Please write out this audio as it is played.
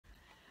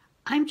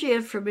I'm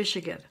Jan from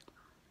Michigan.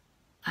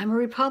 I'm a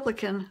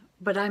Republican,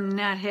 but I'm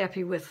not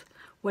happy with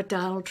what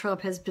Donald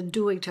Trump has been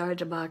doing to our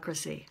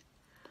democracy.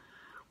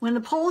 When the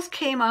polls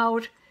came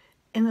out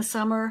in the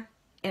summer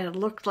and it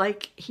looked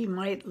like he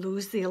might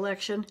lose the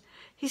election,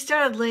 he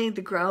started laying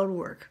the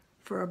groundwork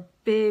for a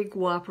big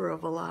whopper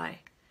of a lie.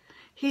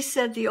 He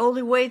said the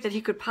only way that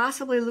he could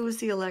possibly lose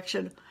the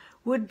election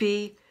would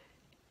be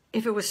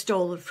if it was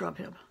stolen from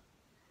him.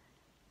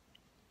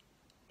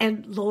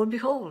 And lo and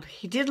behold,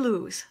 he did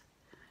lose.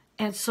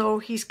 And so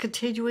he's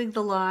continuing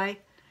the lie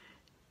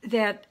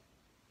that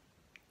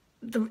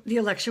the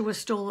election was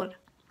stolen.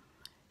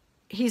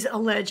 He's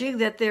alleging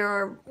that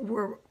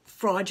were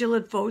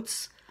fraudulent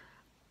votes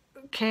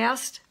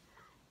cast,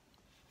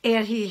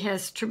 and he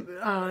has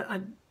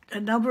a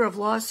number of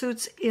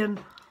lawsuits in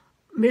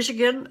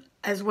Michigan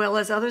as well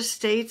as other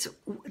states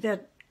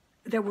that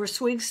were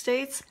swing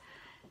states.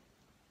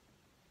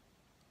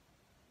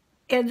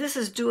 And this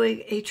is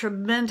doing a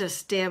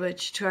tremendous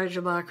damage to our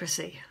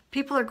democracy.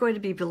 People are going to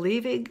be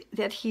believing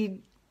that he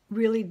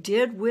really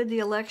did win the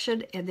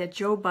election and that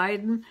Joe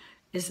Biden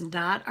is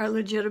not our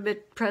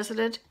legitimate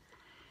president.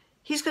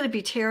 He's going to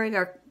be tearing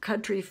our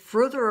country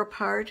further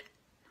apart.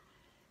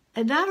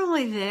 And not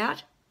only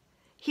that,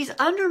 he's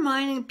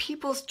undermining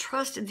people's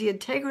trust in the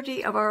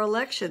integrity of our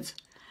elections,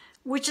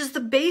 which is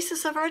the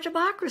basis of our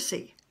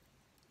democracy.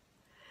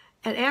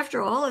 And after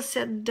all is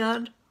said and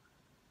done,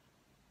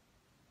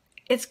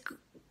 it's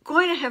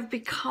going to have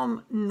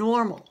become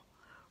normal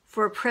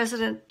for a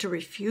president to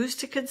refuse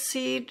to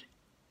concede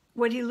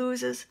when he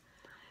loses.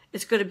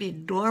 It's going to be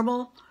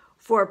normal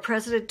for a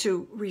president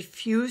to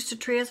refuse to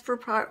transfer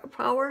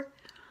power.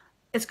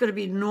 It's going to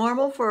be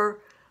normal for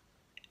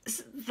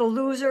the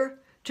loser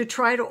to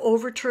try to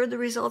overturn the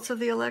results of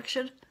the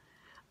election.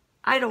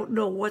 I don't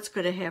know what's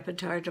going to happen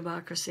to our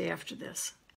democracy after this.